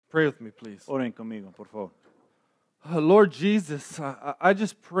Pray with me, please. Oren conmigo, por favor. Lord Jesus, I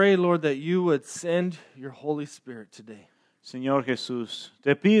just pray, Lord, that you would send your Holy Spirit today. Señor Jesús,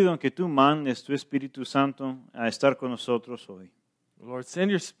 te pido que tú mandes tu Espíritu Santo a estar con nosotros hoy. Lord, send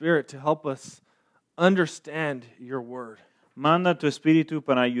your Spirit to help us understand your word. Manda tu Espíritu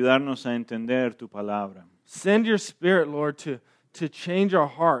para ayudarnos a entender tu palabra. Send your Spirit, Lord, to change our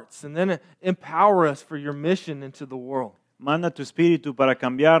hearts and then empower us for your mission into the world. Manda tu Espíritu para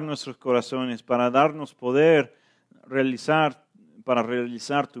cambiar nuestros corazones, para darnos poder para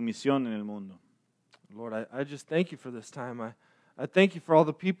realizar tu misión en el mundo. Lord, I just thank you for this time. I thank you for all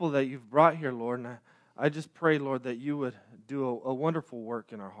the people that you've brought here, Lord, and I just pray, Lord, that you would do a wonderful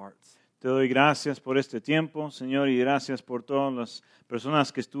work in our hearts. Te doy gracias por este tiempo, Señor, y gracias por todas las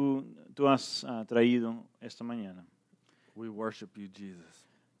personas que tú has traído esta mañana. We worship you, Jesus.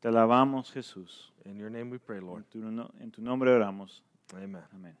 Te alabamos, Jesús. In your name we pray, Lord. En tu nombre oramos. Amen.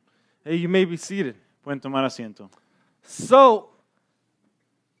 Amén. Hey, you may be seated. Pueden tomar asiento. So,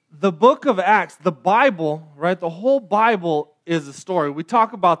 the book of Acts, the Bible, right? The whole Bible is a story. We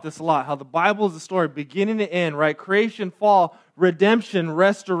talk about this a lot, how the Bible is a story beginning to end, right? Creation, fall, redemption,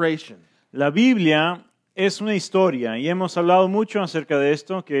 restoration. La Biblia es una historia y hemos hablado mucho acerca de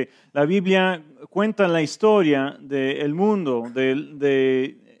esto, que la Biblia cuenta la historia del mundo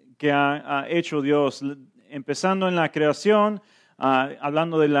que ha hecho Dios, empezando en la creación,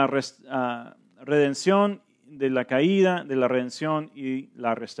 hablando de la redención, de la caída, de la redención y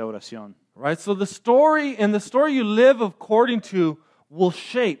la restauración. Right? So the story and the story you live according to will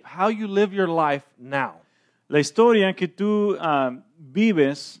shape how you live your life now. La historia que tú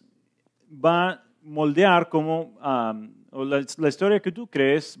vives va a moldear o la historia que tú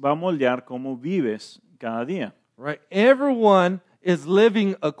crees va a moldear cómo vives cada día. Right? Everyone is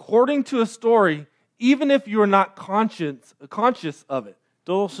living according to a story, even if you are not conscious of it.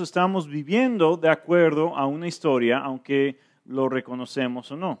 Todos estamos viviendo de acuerdo a una historia, aunque lo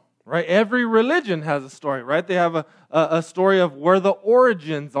reconocemos o no. Right? Every religion has a story, right? They have a story of where the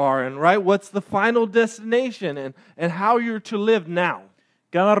origins are and right, what's the final destination and how you're to live now.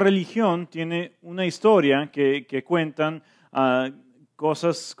 Cada religión tiene una historia que cuentan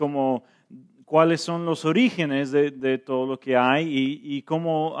cosas como cuáles son los orígenes de todo lo que hay y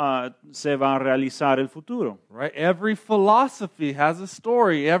cómo se va a realizar el futuro. Right? Every philosophy has a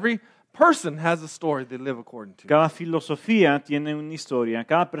story. Every person has a story they live according to. Cada filosofía tiene una historia.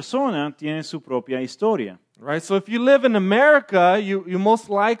 Cada persona tiene su propia historia. Right? So if you live in America, you most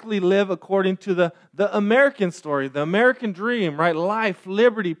likely live according to the American story, the American dream, right? Life,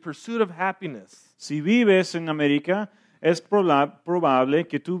 liberty, pursuit of happiness. Si vives en América, es probable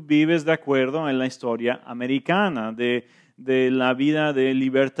que tú vives de acuerdo en la historia americana de la vida de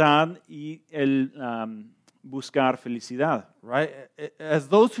libertad y el buscar felicidad. Right? As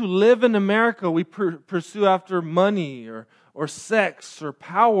those who live in America, we pursue after money or sex or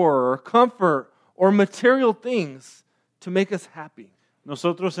power or comfort or material things to make us happy.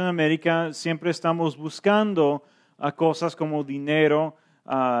 Nosotros en América siempre estamos buscando cosas como dinero,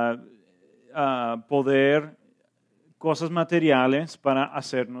 poder, cosas materiales para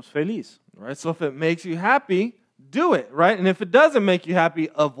hacernos feliz. Right? So if it makes you happy, do it, right? And if it doesn't make you happy,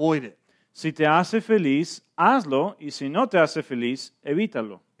 avoid it. Si te hace feliz, hazlo, y si no te hace feliz,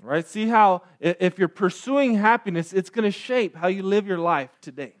 evítalo. Right? See how if you're pursuing happiness, it's going to shape how you live your life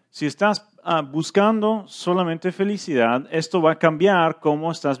today. Si estás buscando solamente felicidad, esto va a cambiar cómo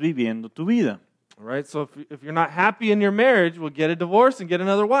estás viviendo tu vida. Right? So if you're not happy in your marriage, well, get a divorce and get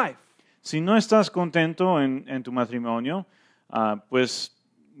another wife. Si no estás contento en tu matrimonio, pues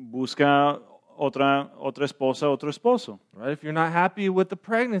busca otra esposa, otro esposo. Right? If you're not happy with the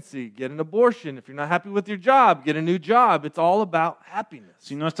pregnancy, get an abortion. If you're not happy with your job, get a new job. It's all about happiness.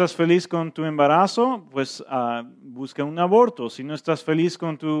 Si no estás feliz con tu embarazo, pues busca un aborto. Si no estás feliz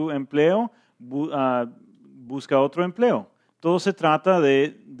con tu empleo, busca otro empleo. Todo se trata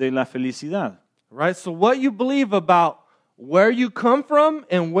de la felicidad. Right? So what you believe about where you come from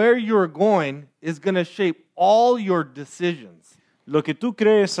and where you're going is going to shape all your decisions. Lo que tú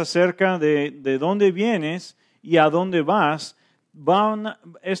crees acerca de dónde vienes y a dónde vas,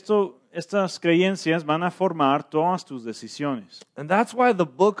 estas creencias van a formar todas tus decisiones. And that's why the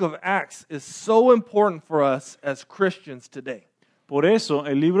book of Acts is so important for us as Christians today. Por eso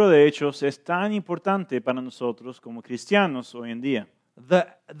el libro de Hechos es tan importante para nosotros como cristianos hoy en día.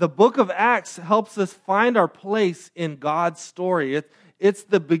 The book of Acts helps us find our place in God's story. It's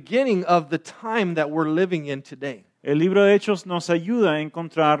the beginning of the time that we're living in today. El libro de Hechos nos ayuda a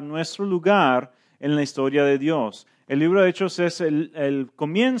encontrar nuestro lugar en la historia de Dios. El libro de Hechos es el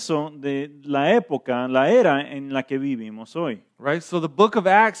comienzo de la época, la era en la que vivimos hoy. Right? So the book of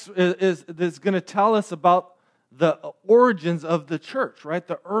Acts is going to tell us about the origins of the church, right?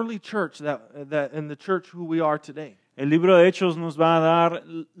 The early church that in the church who we are today. El libro de Hechos nos va a dar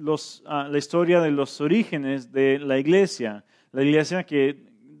la historia de los orígenes de la iglesia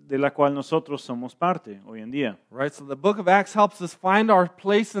de la cual nosotros somos parte hoy en día. Right? So the book of Acts helps us find our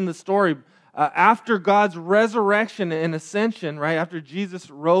place in the story after God's resurrection and ascension, right? After Jesus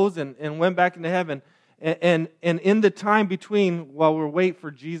rose and went back into heaven, and in the time between while we wait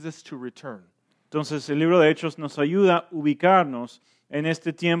for Jesus to return. Entonces el libro de Hechos nos ayuda a ubicarnos en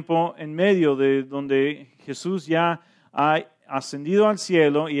este tiempo en medio de donde Jesús ya ha ascendido al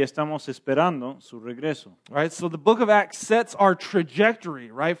cielo y estamos esperando su regreso. Right? So the book of Acts sets our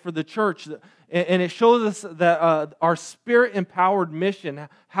trajectory, right, for the church, and it shows us that our spirit-empowered mission,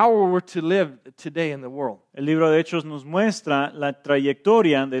 how we're to live today in the world. El libro de Hechos nos muestra la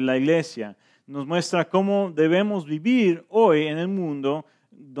trayectoria de la iglesia, nos muestra cómo debemos vivir hoy en el mundo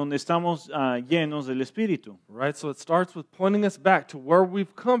donde estamos llenos del Espíritu. Right? So it starts with pointing us back to where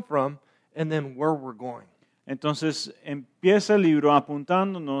we've come from and then where we're going. Entonces empieza el libro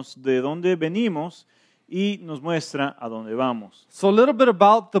apuntándonos de dónde venimos y nos muestra a dónde vamos. So a little bit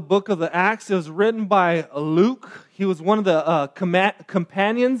about the book of the Acts. It was written by Luke. He was one of the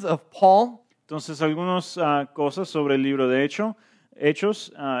companions of Paul. Entonces algunas cosas sobre el libro de Hechos.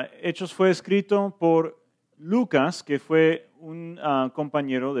 Hechos fue escrito por Lucas, que fue un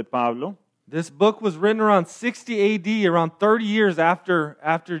compañero de Pablo. This book was written around 60 AD, around 30 years after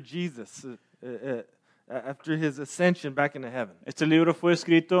Jesus, after his ascension back into heaven. Este libro fue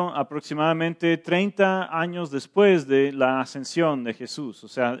escrito aproximadamente 30 años después de la ascensión de Jesús, o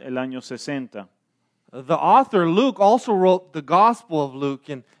sea, el año 60. The author, Luke, also wrote the Gospel of Luke,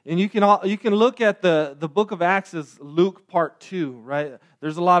 and you can look at the book of Acts as Luke part 2, right?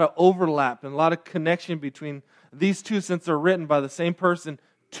 There's a lot of overlap and a lot of connection between these two since they're written by the same person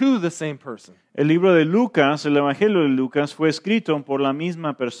to the same person. El libro de Lucas, el Evangelio de Lucas, fue escrito por la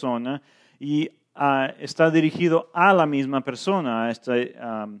misma persona y está dirigido a la misma persona.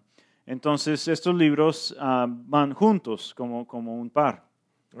 Entonces, estos libros van juntos como un par.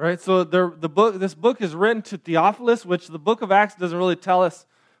 Right, so this book is written to Theophilus, which the book of Acts doesn't really tell us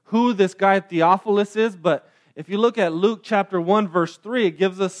who this guy Theophilus is, but if you look at Luke chapter 1 verse 3, it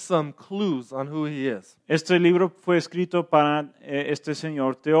gives us some clues on who he is. Este libro fue escrito para este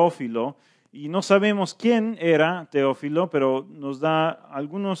señor Teófilo y no sabemos quién era Teófilo, pero nos da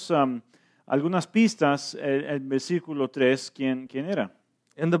algunas pistas el versículo 3 quién era.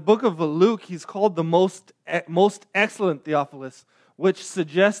 In the book of Luke, he's called the most excellent Theophilus, which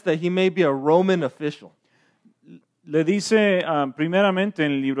suggests that he may be a Roman official. Le dice primeramente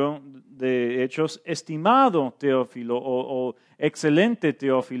en el libro de Hechos, estimado Teófilo o excelente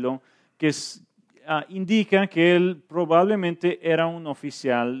Teófilo, que indica que él probablemente era un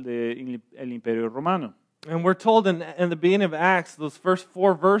oficial del Imperio Romano. And we're told in the beginning of Acts, those first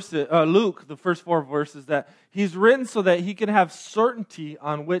 4 verses, Luke, the first 4 verses, that he's written so that he can have certainty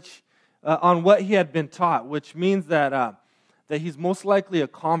on what he had been taught, which means that he's most likely a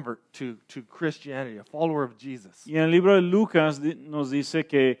convert to Christianity, a follower of Jesus. Y en el libro de Lucas nos dice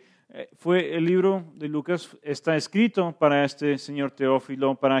que el libro de Lucas está escrito para este señor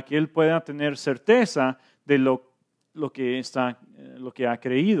Teófilo para que él pueda tener certeza de lo que ha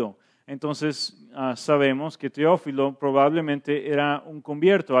creído. Entonces sabemos que Teófilo probablemente era un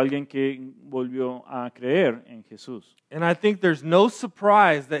convierto, alguien que volvió a creer en Jesús. And I think there's no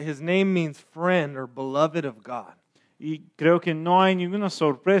surprise that his name means friend or beloved of God. Y creo que no hay ninguna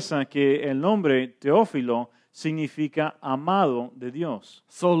sorpresa que el nombre Teófilo significa amado de Dios.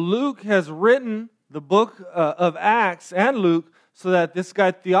 So Luke has written the book of Acts and Luke so that this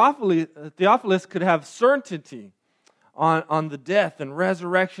guy Theophilus could have certainty on the death and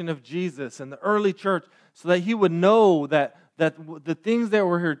resurrection of Jesus and the early church, so that he would know that the things that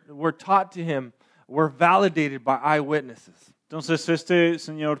were taught to him were validated by eyewitnesses. Entonces este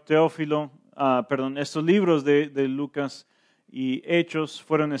señor Teófilo, estos libros de Lucas y Hechos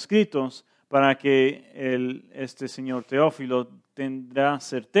fueron escritos para que este señor Teófilo tendrá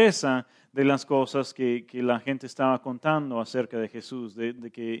certeza de las cosas que la gente estaba contando acerca de Jesús,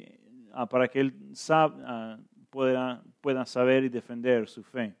 para que él pueda saber y defender su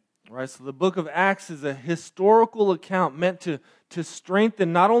fe. Right, so the book of Acts is a historical account meant to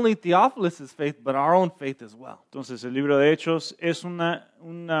strengthen not only Theophilus' faith, but our own faith as well. Entonces el libro de Hechos es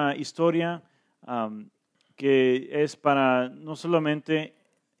una historia que es para no solamente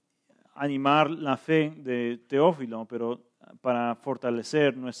animar la fe de Teófilo, pero para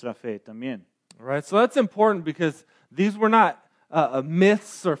fortalecer nuestra fe también. Right, so that's important because These were not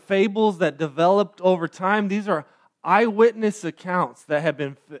myths or fables that developed over time. These are eyewitness accounts that have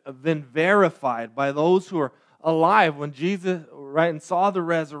been verified by those who are alive when Jesus, right, and saw the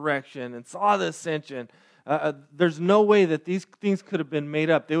resurrection and saw the ascension. There's no way that these things could have been made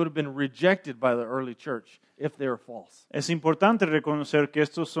up. They would have been rejected by the early church if they were false. Es importante reconocer que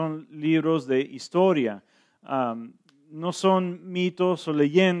estos son libros de historia. No son mitos o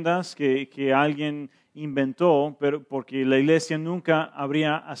leyendas que alguien inventó, pero porque la iglesia nunca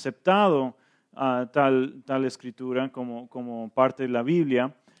habría aceptado tal escritura como parte de la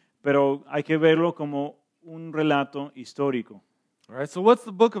Biblia, pero hay que verlo como un relato histórico. All right, so what's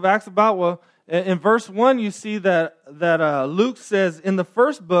the book of Acts about? Well, in verse 1, you see that Luke says, in the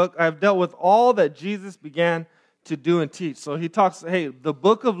first book, I've dealt with all that Jesus began to do and teach. So he talks, hey, the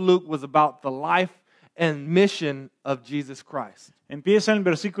book of Luke was about the life and mission of Jesus Christ. Empieza el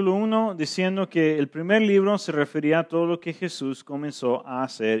versículo 1 diciendo que el primer libro se refería a todo lo que Jesús comenzó a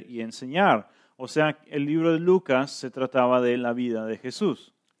hacer y enseñar. O sea, el libro de Lucas se trataba de la vida de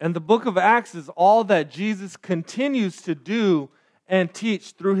Jesús. And the book of Acts is all that Jesus continues to do and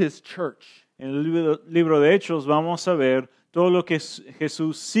teach through his church. En el libro de Hechos vamos a ver todo lo que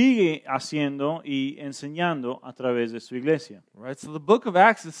Jesús sigue haciendo y enseñando a través de su iglesia. Right? So the book of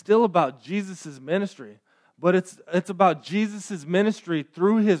Acts is still about Jesus' ministry, but it's about Jesus' ministry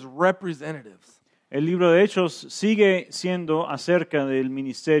through his representatives. El libro de Hechos sigue siendo acerca del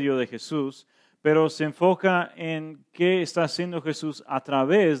ministerio de Jesús, pero se enfoca en qué está haciendo Jesús a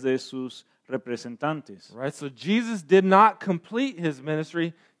través de sus representantes. Right? So Jesus did not complete his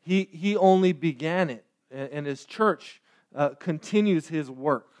ministry, he only began it, and his church continues his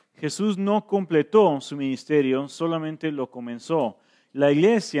work. Jesús no completó su ministerio, solamente lo comenzó. La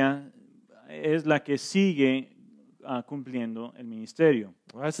iglesia es la que sigue cumpliendo el ministerio.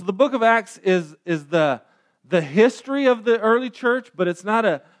 All right, so the book of Acts is the history of the early church, but it's not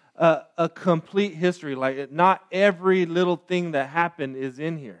a complete history. Like not every little thing that happened is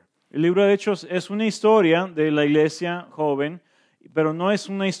in here. El libro de Hechos es una historia de la iglesia joven, pero no es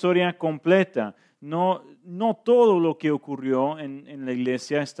una historia completa. No todo lo que ocurrió en la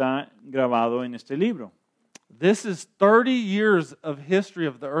iglesia está grabado en este libro. This is 30 years of history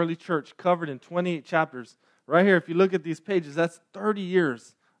of the early church covered in 28 chapters. Right here, if you look at these pages, that's 30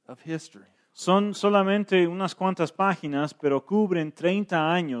 years of history. Son solamente unas cuantas páginas, pero cubren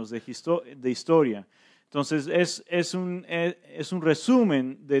 30 años de historia. Entonces, es un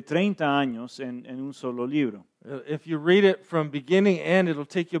resumen de 30 años en un solo libro. If you read it from beginning to end, it'll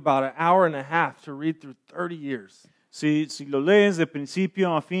take you about an hour and a half to read through 30 years. Si lo lees de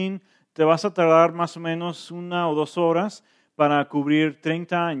principio a fin, te vas a tardar más o menos 1 o 2 horas para cubrir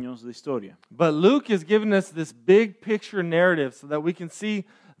 30 años de historia. But Luke is giving us this big picture narrative so that we can see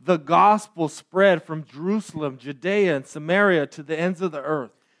the gospel spread from Jerusalem, Judea, and Samaria to the ends of the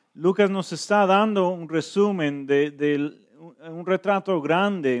earth. Lucas nos está dando un resumen un retrato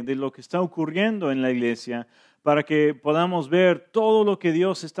grande de lo que está ocurriendo en la iglesia para que podamos ver todo lo que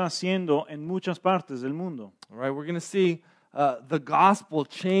Dios está haciendo en muchas partes del mundo. All right, we're going to see the gospel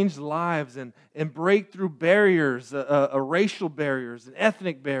change lives and break through barriers, racial barriers, and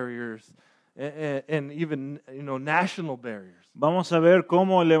ethnic barriers, and even national barriers. Vamos a ver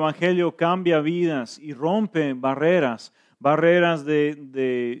cómo el evangelio cambia vidas y rompe barreras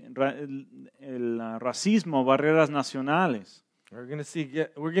el racismo, barreras nacionales. We're going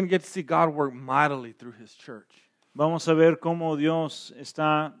to get to see God work mightily through his church. Vamos a ver cómo Dios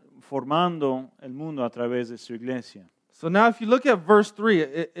está formando el mundo a través de su iglesia. So now if you look at verse 3,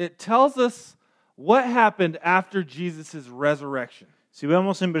 it tells us what happened after Jesus' resurrection. Si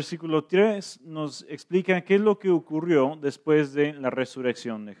vemos en versículo 3, nos explica qué es lo que ocurrió después de la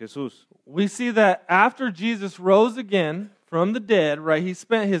resurrección de Jesús. We see that after Jesus rose again from the dead, right, he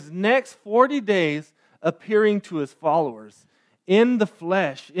spent his next 40 days appearing to his followers in the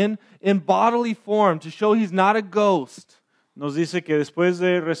flesh, in bodily form, to show he's not a ghost. Nos dice que después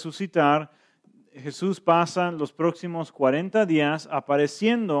de resucitar, Jesús pasa los próximos 40 días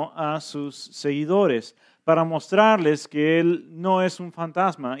apareciendo a sus seguidores para mostrarles que él no es un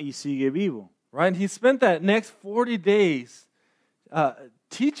fantasma y sigue vivo. Right? He spent that next 40 days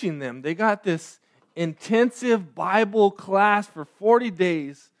teaching them. They got this intensive Bible class for 40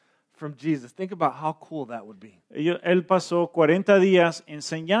 days from Jesus. Think about how cool that would be. Él pasó 40 días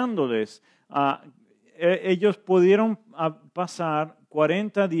enseñándoles. Ellos pudieron pasar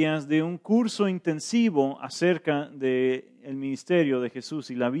 40 días de un curso intensivo acerca del ministerio de Jesús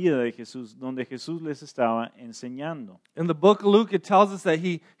y la vida de Jesús, donde Jesús les estaba enseñando. In the book of Luke, it tells us that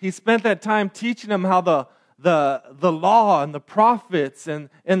he spent that time teaching them how the law and the prophets and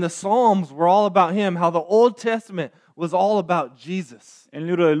the Psalms were all about him, how the Old Testament was all about Jesus. El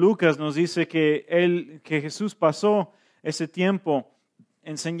libro de Lucas nos dice que Jesús pasó ese tiempo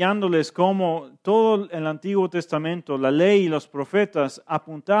enseñándoles cómo todo el Antiguo Testamento, la ley y los profetas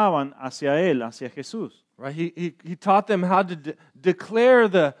apuntaban hacia él, hacia Jesús. Right? He taught them how to declare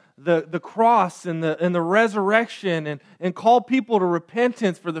the cross and the resurrection and call people to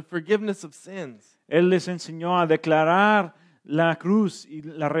repentance for the forgiveness of sins. Él les enseñó a declarar la cruz y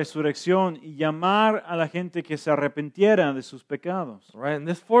la resurrección y llamar a la gente que se arrepintiera de sus pecados. Right? And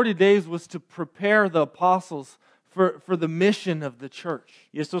this 40 days was to prepare the apostles for the mission of the church.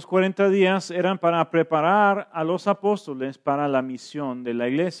 Y estos 40 días eran para preparar a los apóstoles para la misión de la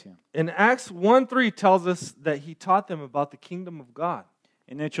iglesia. And Acts 1:3 tells us that he taught them about the kingdom of God.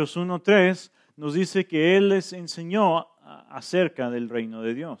 En Hechos 1:3 nos dice que él les enseñó acerca del reino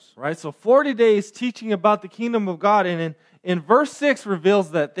de Dios. Right? So 40 days teaching about the kingdom of God, and in verse 6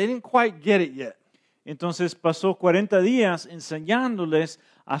 reveals that they didn't quite get it yet. Entonces pasó 40 días enseñándoles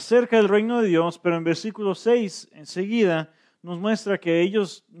acerca del reino de Dios, pero en versículo 6 enseguida nos muestra que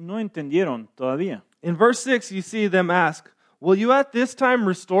ellos no entendieron todavía. In verse 6 you see them ask, "Will you at this time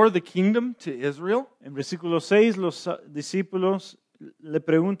restore the kingdom to Israel?" En versículo 6 los discípulos le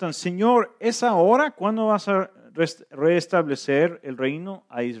preguntan, Señor, ¿es ahora cuando vas a restablecer el reino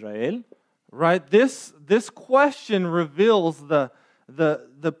a Israel? Right? This question reveals the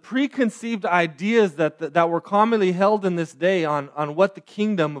preconceived ideas that were commonly held in this day on what the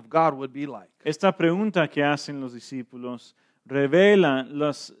kingdom of God would be like. Esta pregunta que hacen los discípulos revela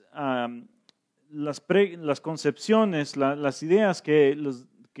las concepciones, las ideas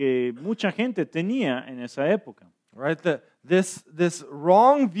que mucha gente tenía en esa época. Right? This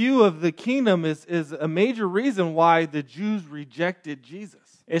wrong view of the kingdom is a major reason why the Jews rejected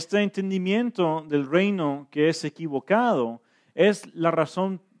Jesus. Este entendimiento del reino que es equivocado es la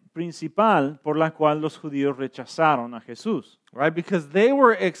razón principal por la cual los judíos rechazaron a Jesús. Right? Because they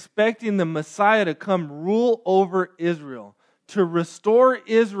were expecting the Messiah to come rule over Israel, to restore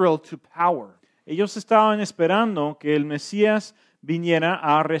Israel to power. Ellos estaban esperando que el Mesías viniera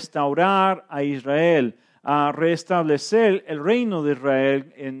a restaurar a Israel, a restablecer el reino de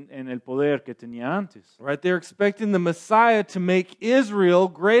Israel en el poder que tenía antes. Right? They're expecting the Messiah to make Israel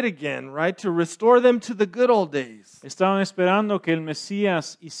great again, right? To restore them to the good old days. Estaban esperando que el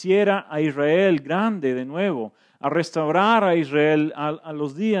Mesías hiciera a Israel grande de nuevo, a restaurar a Israel a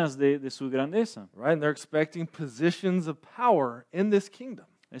los días de su grandeza. Right? And they're expecting positions of power in this kingdom.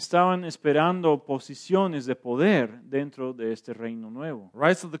 Estaban esperando posiciones de poder dentro de este reino nuevo.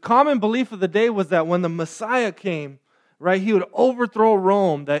 Right? So the common belief of the day was that when the Messiah came, right, he would overthrow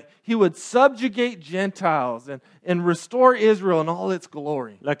Rome, that he would subjugate Gentiles and restore Israel in all its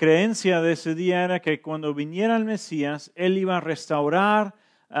glory. La creencia de ese día era que cuando viniera el Mesías, él iba a restaurar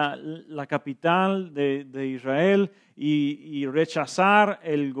la capital de Israel y rechazar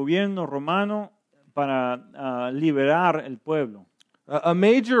el gobierno romano para liberar el pueblo. A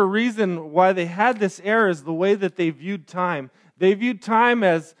major reason why they had this error is the way that they viewed time. They viewed time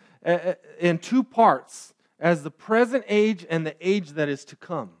as in two parts, as the present age and the age that is to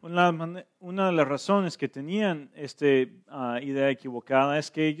come. Una de las razones que tenían esta idea equivocada es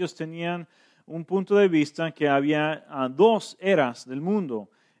que ellos tenían un punto de vista que había dos eras del mundo.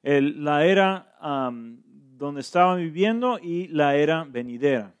 La era donde estaban viviendo y la era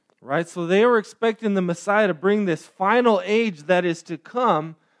venidera. Right? So they were expecting the Messiah to bring this final age that is to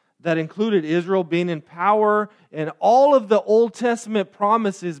come that included Israel being in power and all of the Old Testament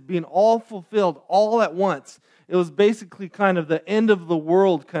promises being all fulfilled all at once. It was basically kind of the end of the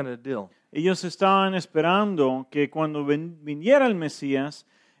world kind of deal. Ellos estaban esperando que cuando viniera el Mesías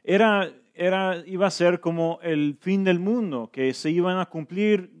iba a ser como el fin del mundo, que se iban a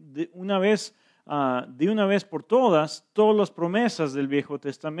cumplir de una vez por todas las promesas del Viejo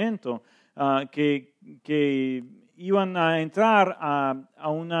Testamento, que iban a entrar a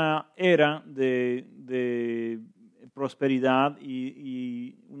una era de prosperidad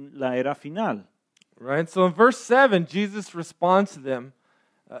y la era final. Right? So in verse 7, Jesus responds to them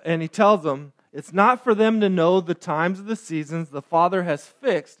and he tells them, it's not for them to know the times of the seasons the Father has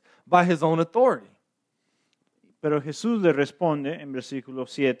fixed by his own authority. Pero Jesús le responde en versículo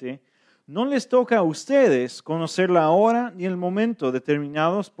 7, no les toca a ustedes conocer la hora ni el momento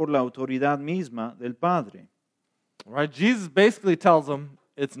determinados por la autoridad misma del Padre. Right? Jesus basically tells them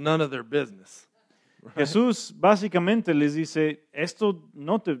it's none of their business. Right? Jesús básicamente les dice, esto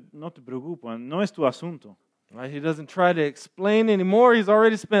no te preocupa, no es tu asunto. Right? He doesn't try to explain anymore. He's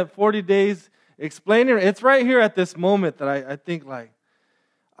already spent 40 days explaining. It's right here at this moment that I think like,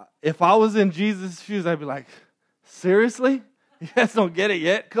 if I was in Jesus' shoes, I'd be like, seriously? You guys don't get it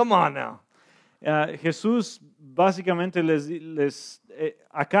yet? Come on now. Jesús básicamente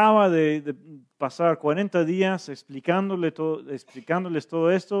acaba de pasar 40 días explicándoles todo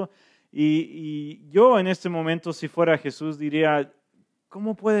esto y yo en este momento, si fuera Jesús, diría,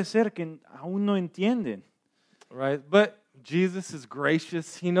 ¿cómo puede ser que aún no entienden? Right? But Jesus is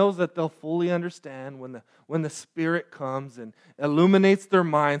gracious. He knows that they'll fully understand when the Spirit comes and illuminates their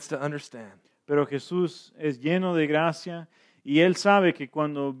minds to understand. Pero Jesús es lleno de gracia y Él sabe que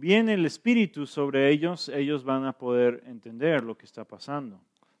cuando viene el Espíritu sobre ellos, ellos van a poder entender lo que está pasando.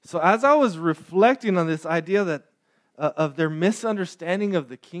 So as I was reflecting on this idea that of their misunderstanding of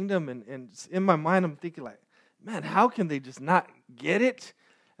the kingdom, and in my mind I'm thinking like, man, how can they just not get it?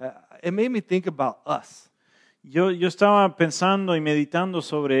 It made me think about us. Yo estaba pensando y meditando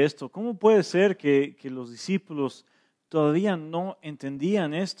sobre esto. ¿Cómo puede ser que los discípulos todavía no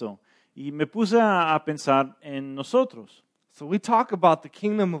entendían esto? Y me puse a pensar en nosotros. So we talk about the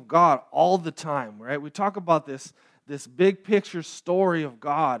kingdom of God all the time, right? We talk about this big picture story of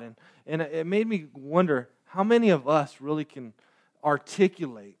God, and it made me wonder how many of us really can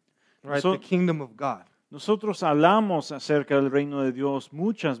articulate, right, the kingdom of God. Nosotros hablamos acerca del reino de Dios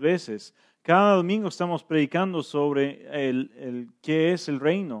muchas veces. Cada domingo estamos predicando sobre el qué es el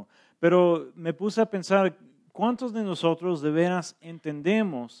reino. Pero me puse a pensar, ¿cuántos de nosotros de veras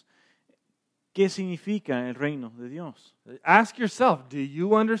entendemos qué significa el reino de Dios? Ask yourself, do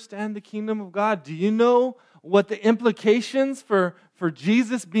you understand the kingdom of God? Do you know what the implications for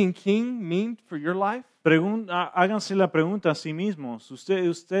Jesus being king mean for your life? Háganse la pregunta a sí mismos.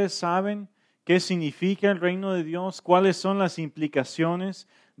 ¿Ustedes saben qué significa el reino de Dios? ¿Cuáles son las implicaciones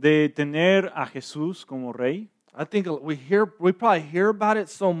de tener a Jesús como rey? I think we probably hear about it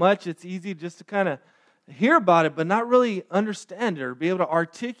so much, it's easy just to kind of hear about it, but not really understand it or be able to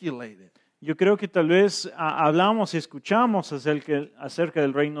articulate it. Yo creo que tal vez hablamos y escuchamos acerca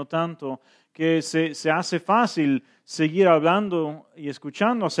del reino tanto que se hace fácil seguir hablando y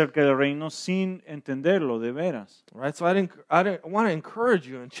escuchando acerca del reino sin entenderlo de veras. Right, so I want to encourage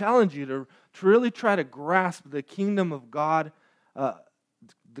you and challenge you to really try to grasp the kingdom of God,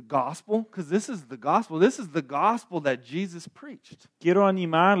 the gospel, because this is the gospel. This is the gospel that Jesus preached. Quiero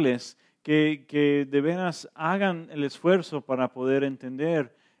animarles que de veras hagan el esfuerzo para poder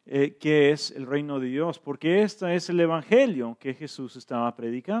entender qué es el reino de Dios, porque este es el evangelio que Jesús estaba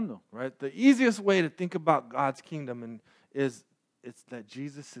predicando. Right, the easiest way to think about God's kingdom is it's that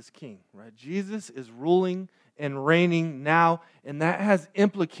Jesus is king. Right, Jesus is ruling and reigning now, and that has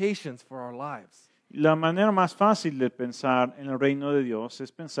implications for our lives. La manera más fácil de pensar en el reino de Dios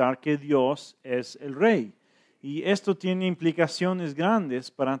es pensar que Dios es el rey. Y esto tiene implicaciones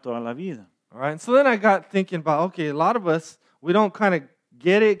grandes para toda la vida. All right, and so then I got thinking about, okay, a lot of us, we don't kind of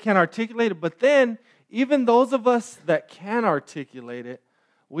get it, can't articulate it, but then even those of us that can articulate it,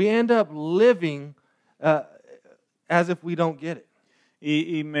 we end up living as if we don't get it.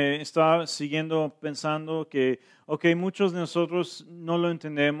 Y me estaba siguiendo pensando que, ok, muchos de nosotros no lo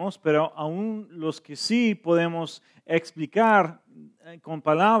entendemos, pero aún los que sí podemos explicar con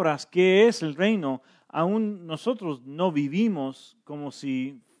palabras qué es el reino, aún nosotros no vivimos como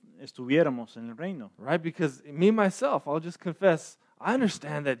si estuviéramos en el reino. Right, because me, myself, I'll just confess, I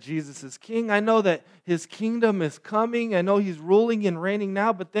understand that Jesus is king. I know that his kingdom is coming. I know he's ruling and reigning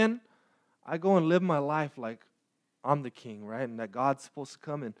now, but then I go and live my life like I'm the king, right? And that God's supposed to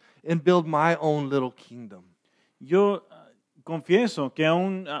come and build my own little kingdom. Yo confieso que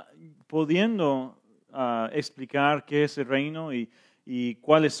aún pudiendo explicar qué es el reino y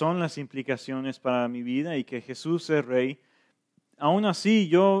cuáles son las implicaciones para mi vida y que Jesús es rey, aún así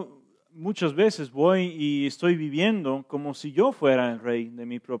yo muchas veces voy y estoy viviendo como si yo fuera el rey de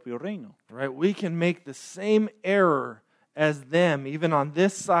mi propio reino. Right? We can make the same error as them, even on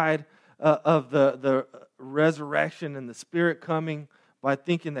this side of the resurrection and the Spirit coming, by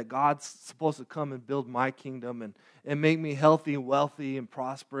thinking that God's supposed to come and build my kingdom and make me healthy and wealthy and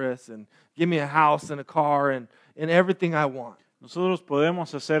prosperous and give me a house and a car and everything I want. Nosotros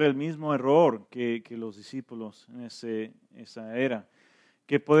podemos hacer el mismo error que los discípulos en esa era.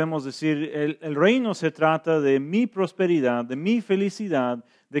 Que podemos decir, el reino se trata de mi prosperidad, de mi felicidad,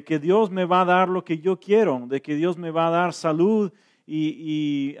 de que Dios me va a dar lo que yo quiero, de que Dios me va a dar salud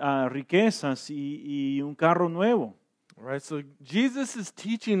y riquezas y un carro nuevo. Right, so Jesus'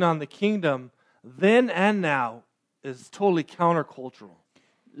 teaching on the kingdom then and now is totally countercultural.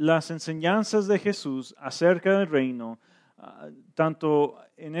 Las enseñanzas de Jesús acerca del reino tanto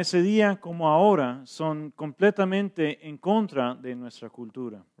en ese día como ahora, son completamente en contra de nuestra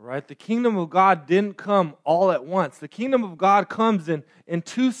cultura. Right? The kingdom of God didn't come all at once. The kingdom of God comes in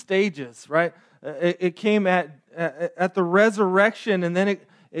two stages, right? It came at the resurrection, and then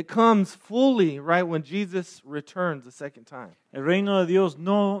it comes fully, right, when Jesus returns the second time. El reino de Dios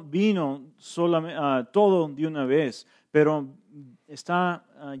no vino todo de una vez, pero está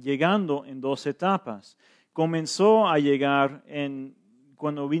llegando en dos etapas. Comenzó a llegar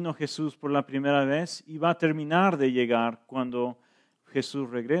cuando vino Jesús por la primera vez y va a terminar de llegar cuando Jesús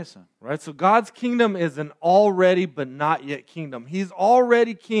regresa. Right? So God's kingdom is an already but not yet kingdom. He's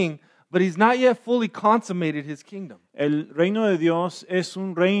already king, but he's not yet fully consummated his kingdom. El reino de Dios es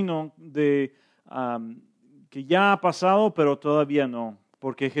un reino que ya ha pasado, pero todavía no.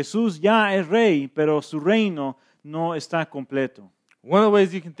 Porque Jesús ya es rey, pero su reino no está completo. One of the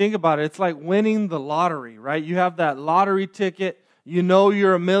ways you can think about it, it's like winning the lottery, right? You have that lottery ticket, you know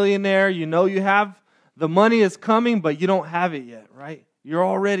you're a millionaire, you know you have, the money is coming, but you don't have it yet, right? You're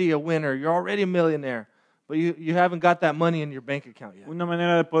already a winner, you're already a millionaire, but you haven't got that money in your bank account yet. Una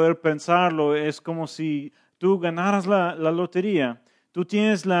manera de poder pensarlo es como si tú ganaras la lotería. Tú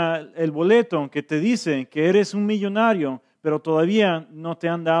tienes el boleto que te dice que eres un millonario, pero todavía no te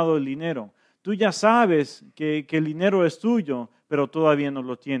han dado el dinero. Tú ya sabes que el dinero es tuyo, pero todavía no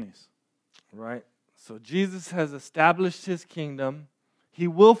lo tienes. Right? So Jesus has established his kingdom. He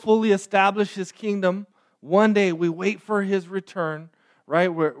will fully establish his kingdom. One day we wait for his return, right?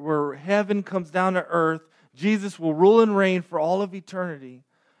 Where heaven comes down to earth. Jesus will rule and reign for all of eternity.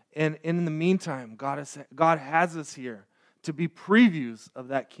 And in the meantime, God has us here to be previews of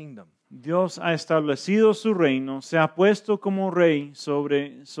that kingdom. Dios ha establecido su reino, se ha puesto como rey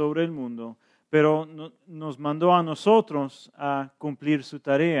sobre el mundo, pero nos mandó a nosotros a cumplir su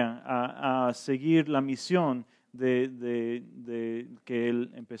tarea, a seguir la misión de que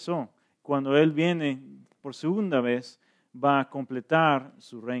Él empezó. Cuando Él viene por segunda vez, va a completar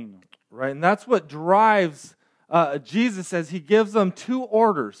su reino. Right, and that's what drives Jesus as he gives them two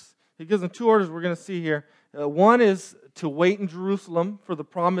orders. He gives them two orders we're going to see here. One is to wait in Jerusalem for the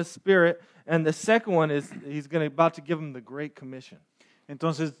promised Spirit, and the second one is he's about to give them the Great Commission.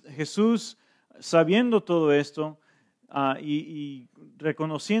 Entonces Jesús, sabiendo todo esto y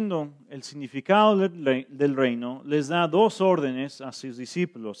reconociendo el significado del reino, les da dos órdenes a sus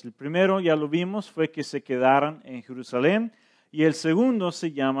discípulos. El primero, ya lo vimos, fue que se quedaran en Jerusalén, y el segundo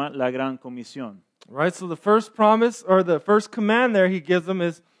se llama la Gran Comisión. Right, so the first promise, or the first command there he gives them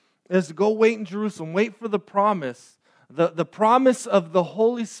is to go wait in Jerusalem, wait for the promise, the promise of the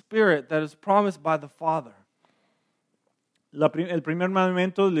Holy Spirit that is promised by the Father. El primer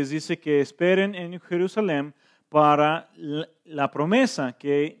mandamiento les dice que esperen en Jerusalén para la promesa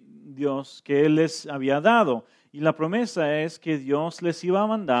que Él les había dado. Y la promesa es que Dios les iba a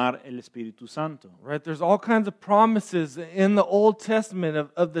mandar el Espíritu Santo. Right, there's all kinds of promises in the Old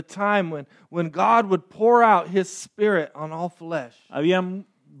Testament of the time when God would pour out His Spirit on all flesh. Había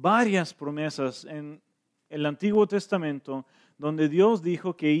varias promesas en el Antiguo Testamento donde Dios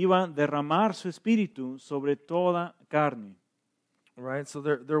dijo que iba a derramar su Espíritu sobre toda carne. Right, so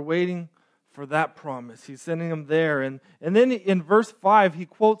they're waiting for that promise. He's sending them there, and then in verse 5 he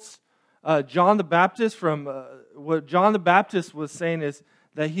quotes John the Baptist from what John the Baptist was saying is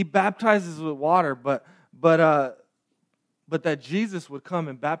that he baptizes with water, but that Jesus would come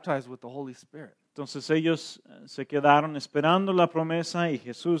and baptize with the Holy Spirit. Entonces ellos se quedaron esperando la promesa y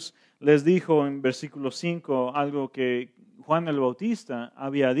Jesús les dijo en versículo 5 algo que Juan el Bautista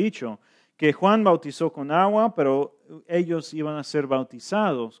había dicho, que Juan bautizó con agua, pero ellos iban a ser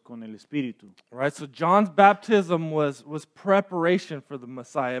bautizados con el Espíritu. Right, so John's baptism was preparation for the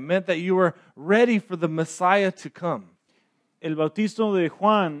Messiah. It meant that you were ready for the Messiah to come. El bautismo de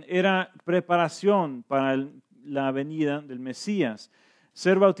Juan era preparación para la venida del Mesías.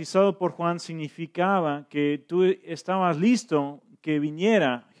 Ser bautizado por Juan significaba que tú estabas listo que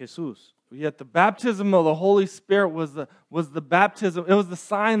viniera Jesús. Yet the baptism of the Holy Spirit was the baptism. It was the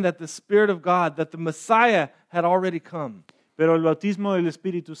sign that the Spirit of God, that the Messiah had already come. Pero el bautismo del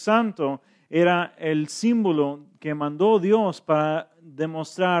Espíritu Santo era el símbolo que mandó Dios para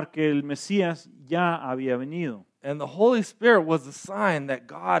demostrar que el Mesías ya había venido. And the Holy Spirit was the sign that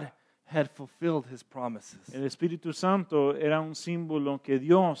God had fulfilled His promises. El Espíritu Santo era un símbolo que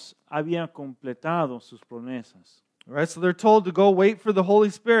Dios había completado sus promesas. Right, so they're told to go wait for the Holy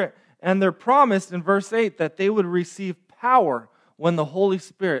Spirit. And they're promised in verse 8 that they would receive power when the Holy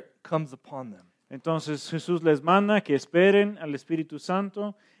Spirit comes upon them. Entonces Jesús les manda que esperen al Espíritu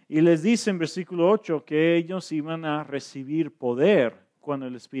Santo y les dice en versículo 8 que ellos iban a recibir poder cuando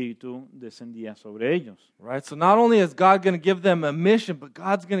el Espíritu descendía sobre ellos. Right? So not only is God going to give them a mission, but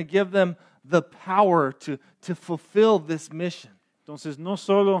God's going to give them the power to fulfill this mission. Entonces, no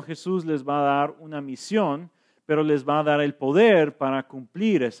solo Jesús les va a dar una misión, pero les va a dar el poder para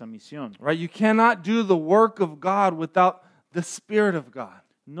cumplir esa misión. Right? You cannot do the work of God without the Spirit of God.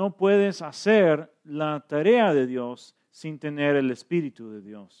 No puedes hacer la tarea de Dios sin tener el Espíritu de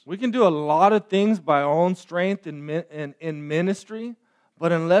Dios. We can do a lot of things by our own strength in ministry,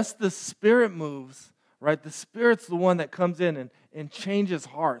 but unless the Spirit moves, right, the Spirit's the one that comes in and changes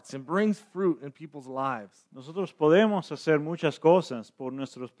hearts and brings fruit in people's lives. Nosotros podemos hacer muchas cosas por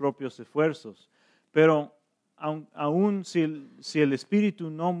nuestros propios esfuerzos, pero aún si el Espíritu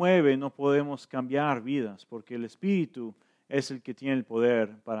no mueve, no podemos cambiar vidas, porque el Espíritu es el que tiene el poder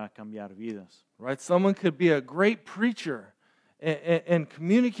para cambiar vidas. Right? Someone could be a great preacher and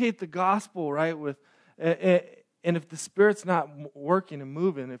communicate the gospel, right, and if the Spirit's not working and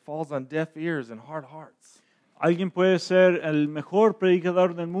moving, it falls on deaf ears and hard hearts. Alguien puede ser el mejor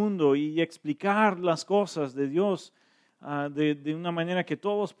predicador del mundo y explicar las cosas de Dios de una manera que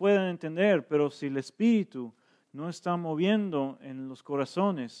todos puedan entender, pero si el Espíritu no está moviendo en los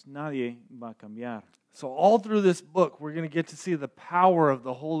corazones, nadie va a cambiar. So all through this book, we're going to get to see the power of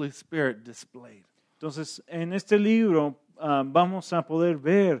the Holy Spirit displayed. Entonces, en este libro vamos a poder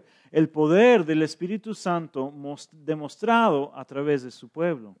ver el poder del Espíritu Santo demostrado a través de su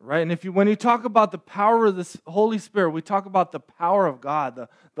pueblo. Right? And when you talk about the power of the Holy Spirit, we talk about the power of God.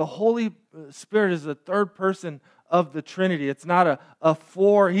 The Holy Spirit is the third person of the Trinity. It's not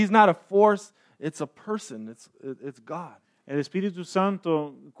he's not a force, it's a person. It's God. El Espíritu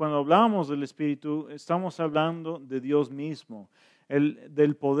Santo, cuando hablamos del Espíritu, estamos hablando de Dios mismo,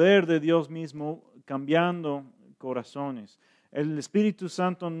 del poder de Dios mismo cambiando corazones. El Espíritu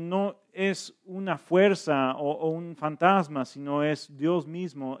Santo no es una fuerza o un fantasma, sino es Dios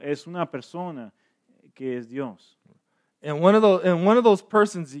mismo, es una persona que es Dios. And one of those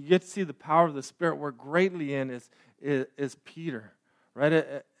persons you get to see the power of the Spirit work greatly in is Peter.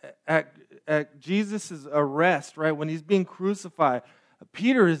 Right? At Jesus' arrest, right, when he's being crucified,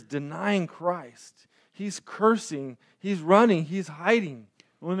 Peter is denying Christ. He's cursing, he's running, he's hiding.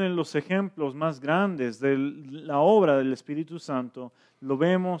 Uno de los ejemplos más grandes de la obra del Espíritu Santo lo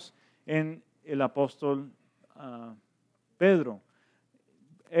vemos en el apóstol Pedro.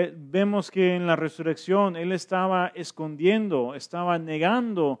 Vemos que en la resurrección él estaba escondiendo, estaba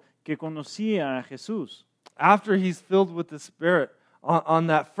negando que conocía a Jesús. After he's filled with the Spirit, on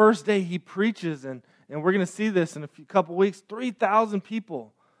that first day he preaches, and we're going to see this in a couple weeks, 3,000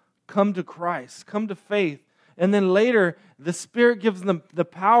 people come to Christ, come to faith. And then later, the Spirit gives them the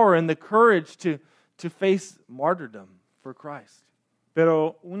power and the courage to face martyrdom for Christ.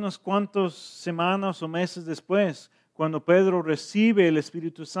 Pero unos cuantos semanas o meses después, cuando Pedro recibe el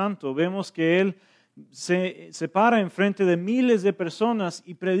Espíritu Santo, vemos que él se para enfrente de miles de personas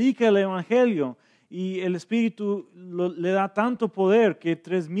y predica el Evangelio. Y el Espíritu le da tanto poder que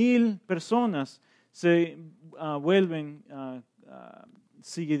 3,000 personas se vuelven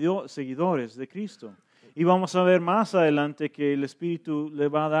seguidores de Cristo. Y vamos a ver más adelante que el Espíritu le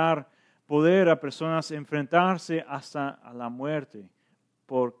va a dar poder a personas enfrentarse hasta a la muerte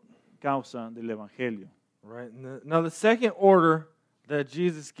por causa del Evangelio. Right. Now the second order that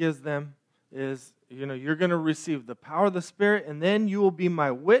Jesus gives them is, you're going to receive the power of the Spirit, and then you will be my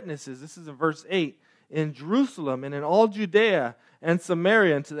witnesses. This is in verse 8. In Jerusalem and in all Judea and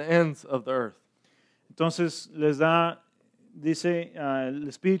Samaria and to the ends of the earth. Entonces dice, el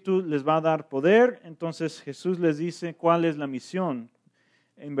Espíritu les va a dar poder. Entonces Jesús les dice cuál es la misión.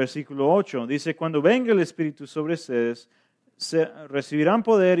 En versículo 8 dice, cuando venga el Espíritu sobre ustedes, recibirán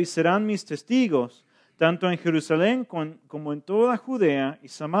poder y serán mis testigos, tanto en Jerusalén como en toda Judea y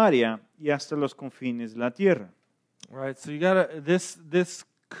Samaria y hasta los confines de la tierra. Right, so you got this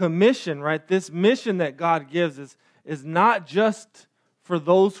commission, right? This mission that God gives is not just for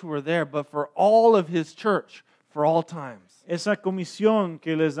those who are there, but for all of His church, for all times. Esa comisión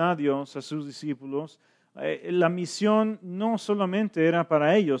que les da Dios a sus discípulos, la misión no solamente era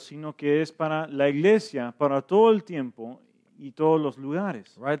para ellos, sino que es para la iglesia, para todo el tiempo y todos los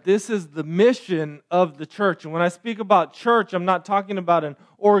lugares. Right? This is the mission of the church. And when I speak about church, I'm not talking about an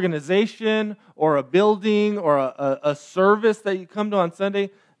organization or a building or a service that you come to on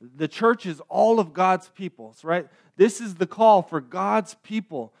Sunday. The church is all of God's people, right? This is the call for God's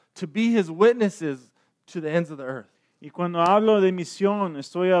people to be His witnesses to the ends of the earth. Y cuando hablo de misión,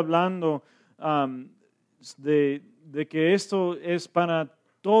 estoy hablando de que esto es para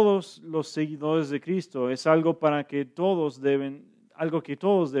todos los seguidores de Cristo. Es algo que todos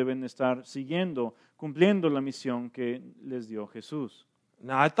deben estar siguiendo, cumpliendo la misión que les dio Jesús.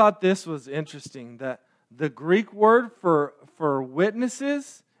 Now, I thought this was interesting that the Greek word for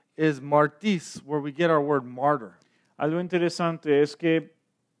witnesses is martis, where we get our word martyr. Algo interesante es que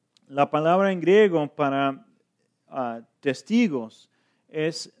la palabra en griego para testigos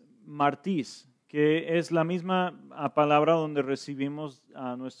es martis, que es la misma palabra donde recibimos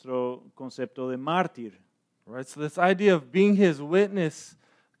nuestro concepto de mártir. Right? So this idea of being his witness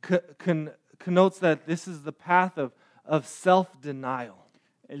connotes that this is the path of self-denial.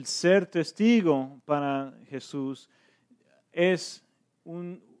 El ser testigo para Jesús es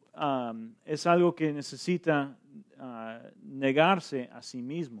algo que necesita negarse a sí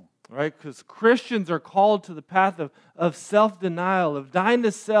mismo. Right? Because Christians are called to the path of self-denial, of dying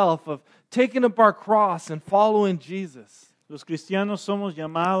to self, of taking up our cross and following Jesus. Los cristianos somos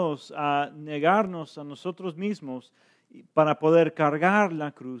llamados a negarnos a nosotros mismos para poder cargar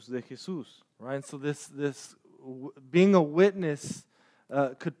la cruz de Jesús. Right? So this being a witness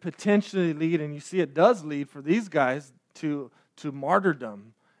could potentially lead, and you see it does lead for these guys to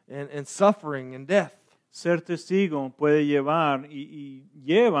martyrdom and suffering and death. Ser testigo puede llevar y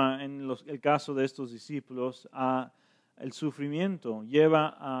lleva en el caso de estos discípulos a el sufrimiento,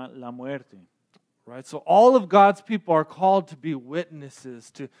 lleva a la muerte. Right? So all of God's people are called to be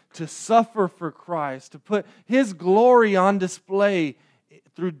witnesses, to suffer for Christ, to put his glory on display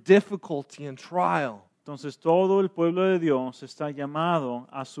through difficulty and trial. Entonces todo el pueblo de Dios está llamado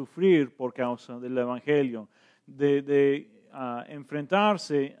a sufrir por causa del Evangelio, de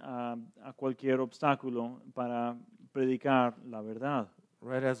enfrentarse a cualquier obstáculo para predicar la verdad.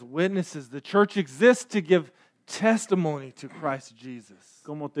 Right? As witnesses, the church exists to give testimony to Christ Jesus.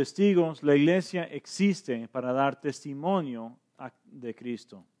 Como testigos, la iglesia existe para dar testimonio de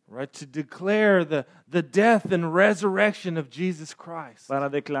Cristo. Right? To declare the death and resurrection of Jesus Christ. Para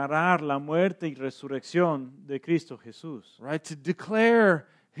declarar la muerte y resurrección de Cristo Jesús. Right? To declare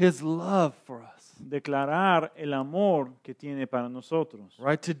his love for us. Declarar el amor que tiene para nosotros.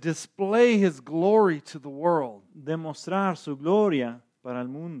 Right? To display his glory to the world. Demostrar su gloria para el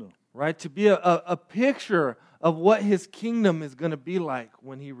mundo. Right? To be a picture of what his kingdom is going to be like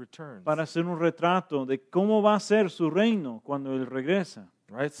when he returns. Para hacer un retrato de cómo va a ser su reino cuando él regresa.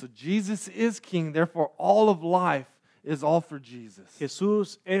 Right? So Jesus is king, therefore all of life is all for Jesus.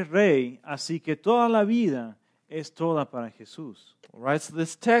 Jesús es rey, así que toda la vida es toda para Jesús. Right? So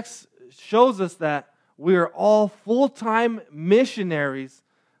this text shows us that we are all full-time missionaries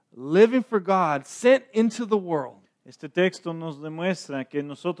living for God, sent into the world. Este texto nos demuestra que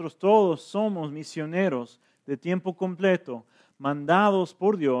nosotros todos somos misioneros de tiempo completo, mandados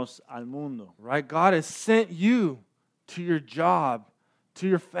por Dios al mundo. Right? God has sent you to your job, to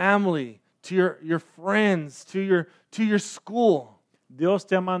your family, to your friends, to your school. Dios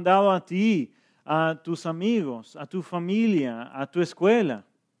te ha mandado a ti, a tus amigos, a tu familia, a tu escuela.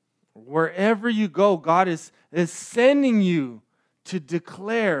 Wherever you go, God is sending you to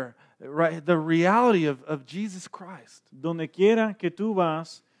declare, right, the reality of Jesus Christ. Donde quiera que tú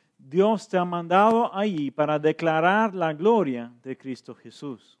vas, Dios te ha mandado allí para declarar la gloria de Cristo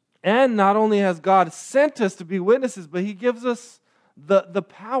Jesús. And not only has God sent us to be witnesses, but he gives us the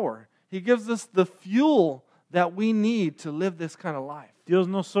power. He gives us the fuel that we need to live this kind of life. Dios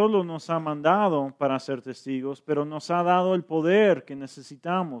no solo nos ha mandado para ser testigos, pero nos ha dado el poder que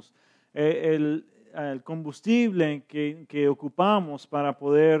necesitamos, el combustible que ocupamos para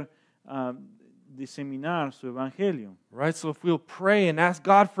poder diseminar su evangelio. Right? So if we'll pray and ask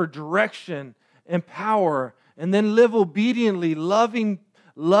God for direction and power, and then live obediently, loving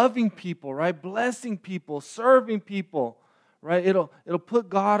people, right? Blessing people, serving people, right? It'll put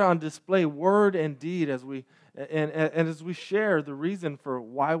God on display, word and deed, as we share the reason for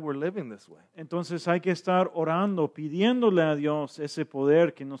why we're living this way. Entonces hay que estar orando, pidiéndole a Dios ese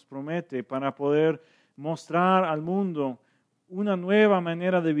poder que nos promete para poder mostrar al mundo una nueva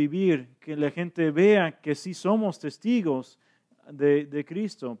manera de vivir, que la gente vea que sí somos testigos de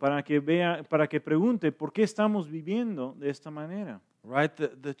Cristo, para que pregunte por qué estamos viviendo de esta manera. Right?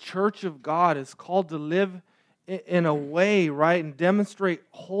 The church of God is called to live in a way, right, and demonstrate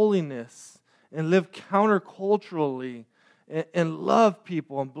holiness and live counterculturally and love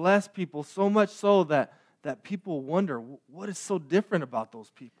people and bless people so much so that people wonder, what is so different about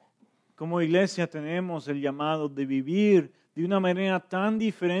those people? Como iglesia tenemos el llamado de vivir de una manera tan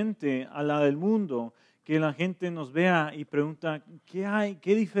diferente a la del mundo que la gente nos vea y pregunta,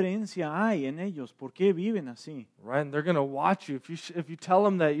 ¿qué diferencia hay en ellos? ¿Por qué viven así? Right? And they're going to watch you. If you tell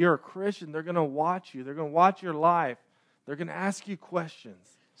them that you're a Christian, they're going to watch you. They're going to watch your life. They're going to ask you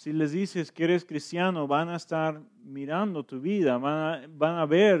questions. Si les dices que eres cristiano, van a estar mirando tu vida, van a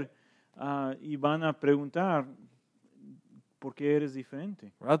ver y van a preguntar porque eres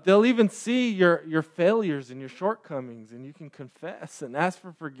diferente. Right? They'll even see your failures and your shortcomings, and you can confess and ask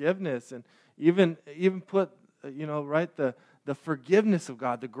for forgiveness, and even put, right, the forgiveness of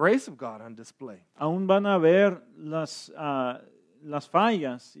God, the grace of God on display. Aún van a ver las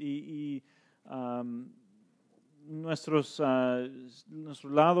fallas y nuestro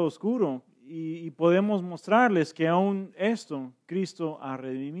lado oscuro y podemos mostrarles que aún esto Cristo ha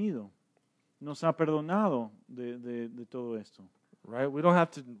redimido, nos ha perdonado de todo esto. Right? We don't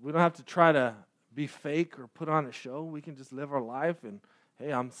have to try to be fake or put on a show. We can just live our life, and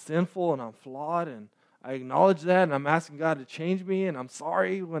hey, I'm sinful and I'm flawed, and I acknowledge that, and I'm asking God to change me, and I'm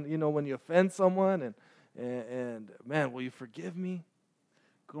sorry when you offend someone, and man, will you forgive me?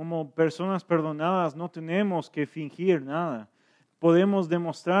 Como personas perdonadas no tenemos que fingir nada. Podemos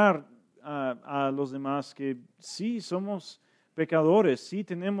demostrar a los demás que sí somos pecadores, sí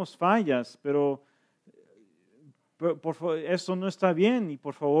tenemos fallas, pero por favor, eso no está bien y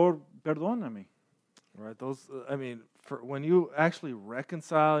por favor perdóname. Right? When you actually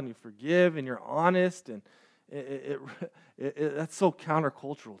reconcile and you forgive and you're honest, and that's so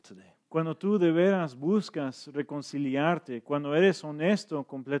countercultural today. Cuando tú de veras buscas reconciliarte, cuando eres honesto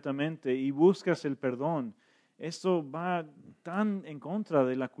completamente y buscas el perdón, esto va tan en contra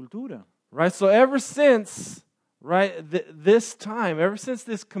de la cultura. Right? So ever since, right, this time, ever since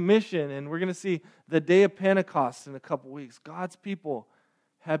this commission, and we're going to see the day of Pentecost in a couple weeks, God's people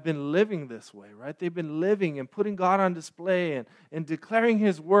have been living this way, right? They've been living and putting God on display and declaring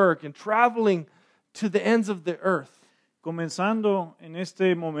His work and traveling to the ends of the earth. Comenzando en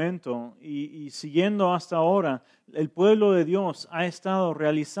este momento y siguiendo hasta ahora, el pueblo de Dios ha estado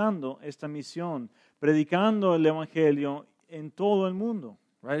realizando esta misión, predicando el Evangelio en todo el mundo.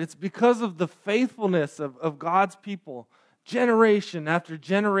 Right? It's because of the faithfulness of God's people, generation after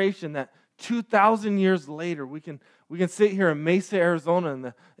generation, that 2,000 years later, we can sit here in Mesa,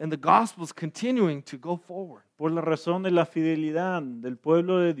 Arizona, and the gospel is continuing to go forward. Por la razón de la fidelidad del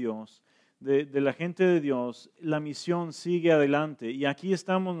pueblo de Dios, de la gente de Dios, la misión sigue adelante. Y aquí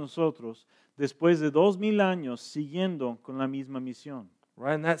estamos nosotros, después de 2,000 años, siguiendo con la misma misión.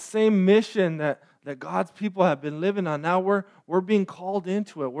 Right? And that same mission that God's people have been living on, now we're being called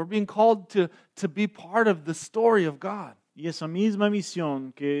into it. We're being called to be part of the story of God. Y esa misma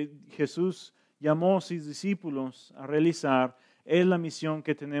misión que Jesús llamó a sus discípulos a realizar es la misión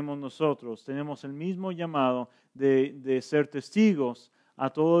que tenemos nosotros. Tenemos el mismo llamado de ser testigos a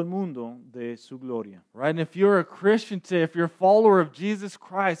todo el mundo de su gloria. Right? And if you're a Christian today, if you're a follower of Jesus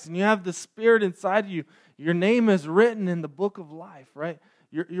Christ and you have the Spirit inside you, your name is written in the book of life, right?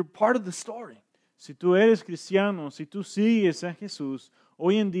 You're part of the story. Si tú eres cristiano, si tú sigues a Jesús,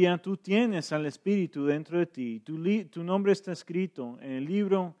 hoy en día tú tienes al Espíritu dentro de ti. Tu nombre está escrito en el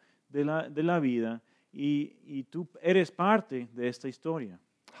libro de la vida y tú eres parte de esta historia.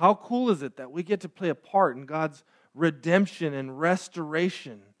 How cool is it that we get to play a part in God's redemption and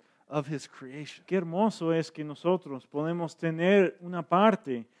restoration of His creation? Qué hermoso es que nosotros podemos tener una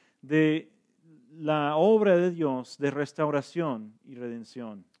parte de la obra de Dios de restauración y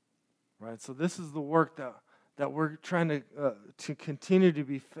redención. Right, so this is the work that we're trying to continue to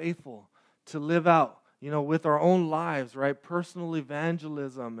be faithful, to live out, with our own lives, right? Personal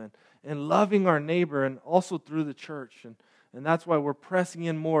evangelism and loving our neighbor, and also through the church. And that's why we're pressing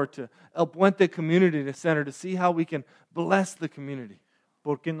in more to El Puente Community Center to see how we can bless the community.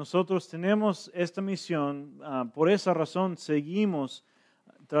 Porque nosotros tenemos esta misión, por esa razón seguimos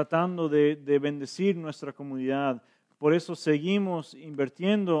tratando de bendecir nuestra comunidad. Por eso seguimos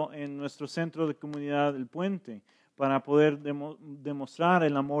invirtiendo en nuestro centro de comunidad El Puente para poder demostrar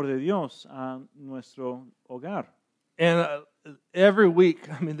el amor de Dios a nuestro hogar. And every week,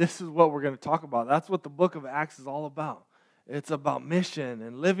 this is what we're going to talk about. That's what the book of Acts is all about. It's about mission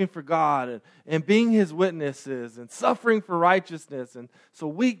and living for God and being His witnesses and suffering for righteousness. And so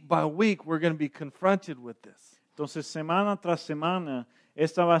week by week, we're going to be confronted with this. Entonces, semana tras semana,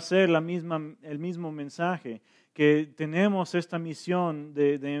 esta va a ser el mismo mensaje, que tenemos esta misión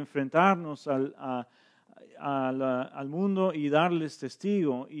de enfrentarnos al mundo y darles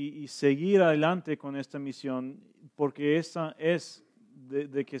testigo y seguir adelante con esta misión, porque esta es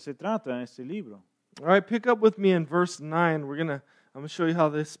de que se trata este libro. All right, pick up with me in verse 9. I'm going to show you how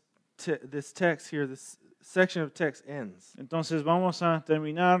this text here, this section of text ends. Entonces vamos a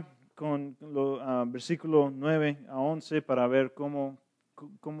terminar con versículo 9 a 11 para ver cómo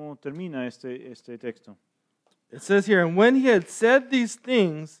termina este texto. It says here, and when He had said these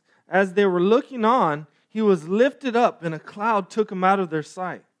things, as they were looking on, He was lifted up, and a cloud took Him out of their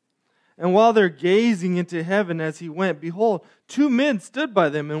sight. And while they're gazing into heaven as He went, behold, 2 men stood by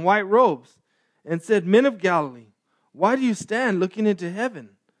them in white robes, and said, Men of Galilee, Why do you stand looking into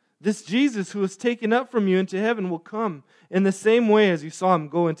heaven? This Jesus who was taken up from you into heaven will come in the same way as you saw him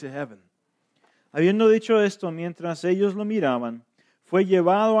go into heaven." Habiendo dicho esto, mientras ellos lo miraban, fue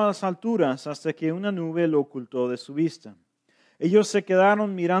llevado a las alturas hasta que una nube lo ocultó de su vista. Ellos se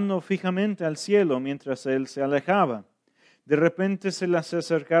quedaron mirando fijamente al cielo mientras él se alejaba. De repente se les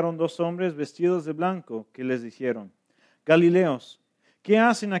acercaron dos hombres vestidos de blanco que les dijeron: "Galileos, ¿qué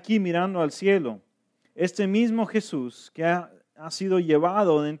hacen aquí mirando al cielo? Este mismo Jesús que ha sido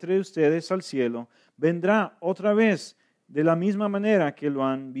llevado de entre ustedes al cielo, vendrá otra vez de la misma manera que lo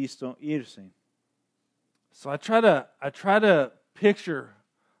han visto irse." So I try to picture,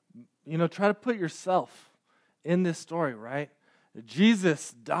 try to put yourself in this story, right?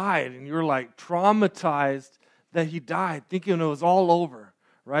 Jesus died and you're like traumatized that he died, thinking it was all over,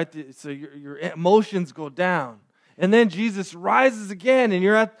 right? So your emotions go down. And then Jesus rises again and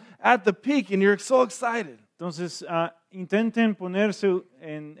you're at the peak and you're so excited. Entonces, intenten ponerse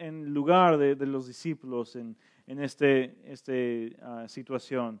en lugar de los discípulos en esta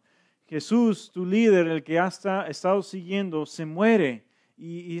situación. Jesús, tu líder, el que has estado siguiendo, se muere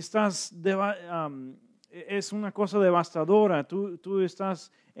y es una cosa devastadora. Tú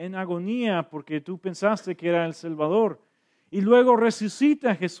estás en agonía porque tú pensaste que era el Salvador. Y luego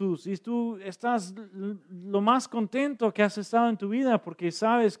resucita Jesús y tú estás lo más contento que has estado en tu vida porque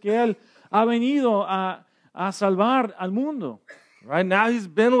sabes que Él ha venido a salvar al mundo. Right now he's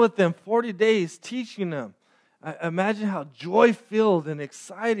been with them 40 days teaching them. Imagine how joy-filled and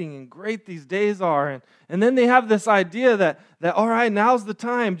exciting and great these days are. And then they have this idea that all right, now's the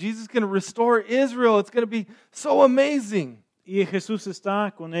time. Jesus is going to restore Israel. It's going to be so amazing. Y Jesús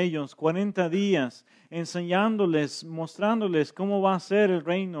está con ellos 40 días, enseñándoles, mostrándoles cómo va a ser el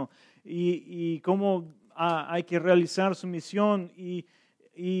reino y cómo hay que realizar su misión. Y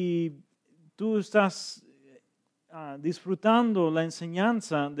tú estás disfrutando la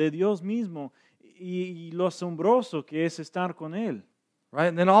enseñanza de Dios mismo y lo asombroso que es estar con Él. Right?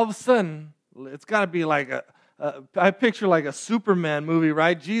 And then all of a sudden, it's got to be like I picture like a Superman movie,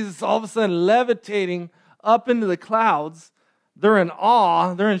 right? Jesus all of a sudden levitating up into the clouds. They're in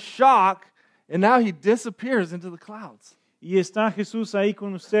awe, they're in shock, and now he disappears into the clouds. Y está Jesús ahí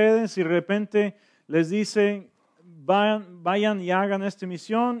con ustedes y de repente les dice: vayan y hagan esta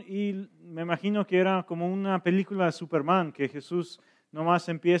misión. Y me imagino que era como una película de Superman, que Jesús nomás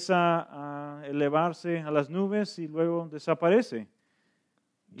empieza a elevarse a las nubes y luego desaparece.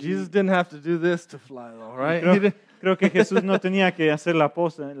 Jesus didn't have to do this to fly, though, right? Creo que Jesús no tenía que hacer la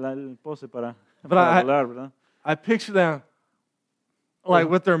pose para volar, ¿verdad? I picture them like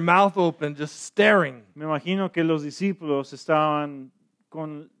with their mouth open, just staring. Me imagino que los discípulos estaban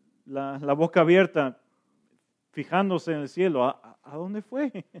con la boca abierta, fijándose en el cielo. ¿A dónde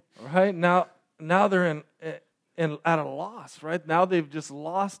fue? Right? Now they're at a loss, right? Now they've just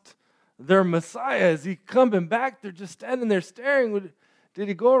lost their Messiah. Is he coming back? They're just standing there staring. Did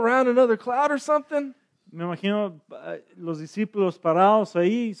he go around another cloud or something? Me imagino los discípulos parados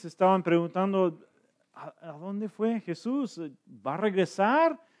ahí se estaban preguntando: ¿a dónde fue Jesús? ¿Va a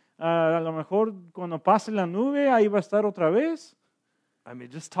regresar? A lo mejor cuando pase la nube ahí va a estar otra vez. I mean,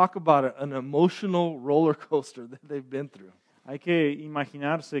 just talk about an emotional roller coaster that they've been through. Hay que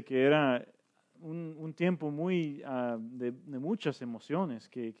imaginarse que era un tiempo muy de muchas emociones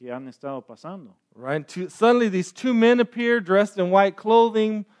que han estado pasando. Right? Suddenly these two men appear dressed in white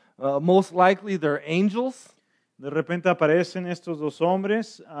clothing. Most likely they're angels. De repente aparecen estos dos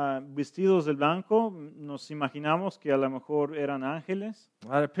hombres vestidos de blanco. Nos imaginamos que a lo mejor eran ángeles.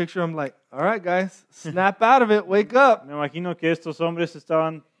 I picture them like, all right, guys, snap out of it, wake up. Me imagino que estos hombres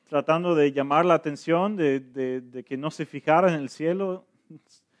estaban tratando de llamar la atención, de que no se fijaran en el cielo.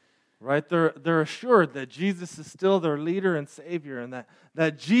 Right? They're assured that Jesus is still their leader and Savior and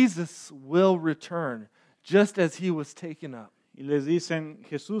that Jesus will return just as he was taken up. Y les dicen: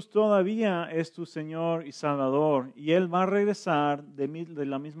 Jesús todavía es tu Señor y Salvador, y Él va a regresar de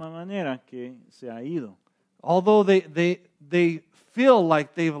la misma manera que se ha ido. Although they feel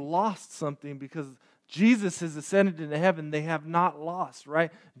like they've lost something because Jesus has ascended into heaven, they have not lost,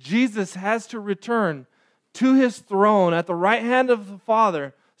 right? Jesus has to return to his throne at the right hand of the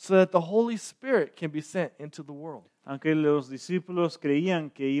Father so that the Holy Spirit can be sent into the world. Aunque los discípulos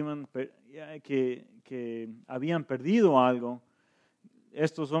creían que habían perdido algo,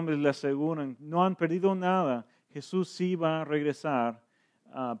 estos hombres le aseguran: no han perdido nada. Jesús sí va a regresar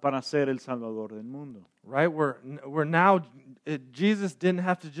para ser el Salvador del mundo. Right? We're now, Jesus didn't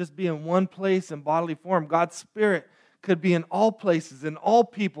have to just be in one place in bodily form. God's Spirit could be in all places, in all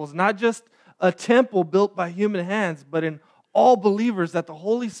peoples, not just a temple built by human hands, but in all believers, that the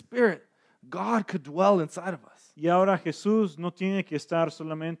Holy Spirit, God, could dwell inside of us. Y ahora Jesús no tiene que estar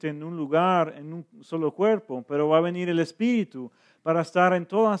solamente en un lugar, en un solo cuerpo, pero va a venir el Espíritu para estar en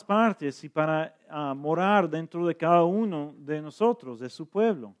todas partes y para morar dentro de cada uno de nosotros, de su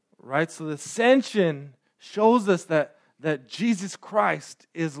pueblo. Right? So the ascension shows us that Jesus Christ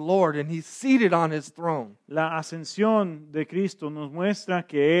is Lord and he's seated on his throne. La ascensión de Cristo nos muestra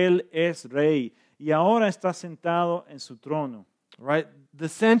que Él es Rey y ahora está sentado en su trono. Right? The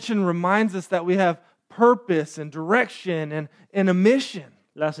ascension reminds us that we have purpose and direction and a mission.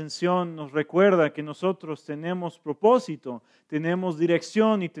 La ascensión nos recuerda que nosotros tenemos propósito, tenemos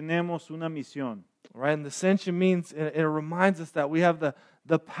dirección y tenemos una misión. Right? And the ascension means it reminds us that we have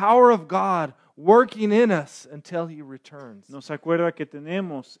the power of God working in us until he returns. Nos acuerda que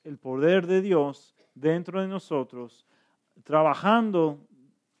tenemos el poder de Dios dentro de nosotros, trabajando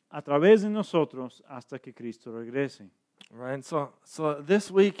a través de nosotros hasta que Cristo regrese. Right? And so this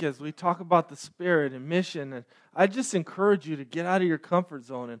week, as we talk about the Spirit and mission, and I just encourage you to get out of your comfort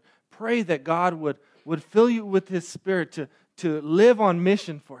zone and pray that God would fill you with His Spirit to live on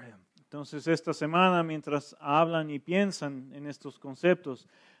mission for Him. Entonces esta semana, mientras hablan y piensan en estos conceptos,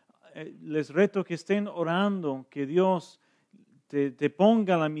 les reto que estén orando, que Dios te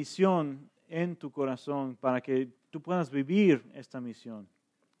ponga la misión en tu corazón para que tú puedas vivir esta misión.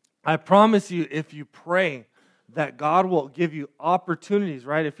 I promise you, if you pray, that God will give you opportunities,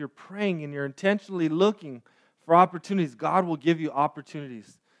 right? If you're praying and you're intentionally looking for opportunities, God will give you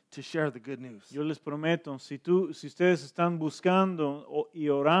opportunities to share the good news. Yo les prometo, si ustedes están buscando y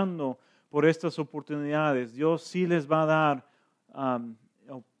orando por estas oportunidades, Dios sí les va a dar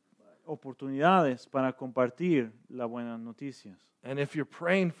oportunidades para compartir las buenas noticias. And if you're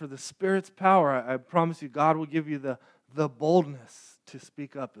praying for the Spirit's power, I promise you, God will give you the boldness to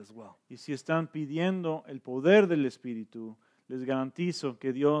speak up as well. Y si están pidiendo el poder del Espíritu, les garantizo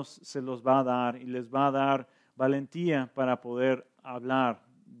que Dios se los va a dar y les va a dar valentía para poder hablar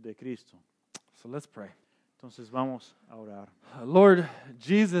de Cristo. So let's pray. Entonces vamos a orar. Lord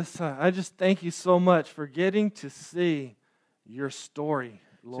Jesus, I just thank you so much for getting to see your story,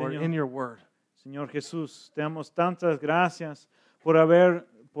 Lord, Señor. in your word. Señor Jesús, te damos tantas gracias por haber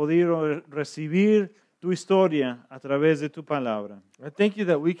podido recibir tu historia a través de tu palabra. I thank you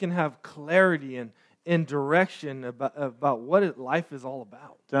that we can have clarity and direction about what life is all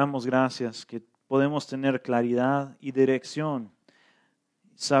about. Te damos gracias que podemos tener claridad y dirección,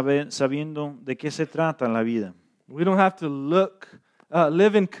 sabiendo de qué se trata la vida. We don't have to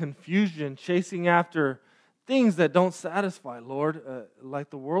live in confusion, chasing after things that don't satisfy, Lord, like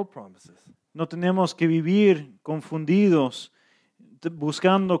the world promises. No tenemos que vivir confundidos,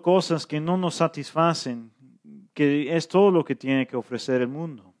 buscando cosas que no nos satisfacen, que es todo lo que tiene que ofrecer el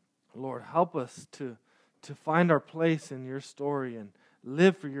mundo. Lord, help us to find our place in your story and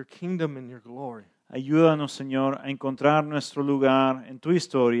live for your kingdom and your glory. Ayúdanos, Señor, a encontrar nuestro lugar en tu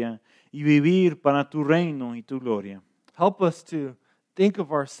historia y vivir para tu reino y tu gloria. Help us to think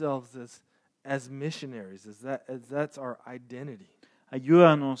of ourselves as missionaries, as that's our identity.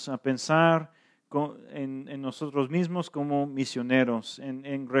 Ayúdanos a pensar en nosotros mismos como misioneros,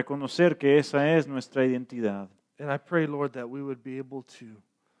 en reconocer que esa es nuestra identidad. And I pray, Lord, that we would be able to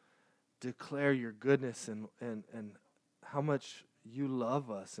declare your goodness and how much you love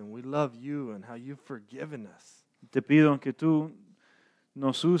us and we love you and how you've forgiven us. Te pido que tú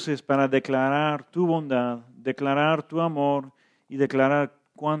nos uses para declarar tu bondad, declarar tu amor y declarar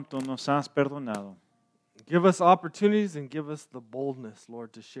cuánto nos has perdonado. Give us opportunities and give us the boldness,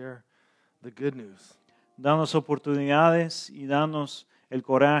 Lord, to share the good news. Danos oportunidades y danos el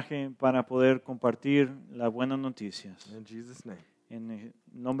coraje para poder compartir las buenas noticias. In Jesus' name, En el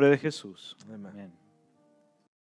nombre de Jesús. amen. Amén.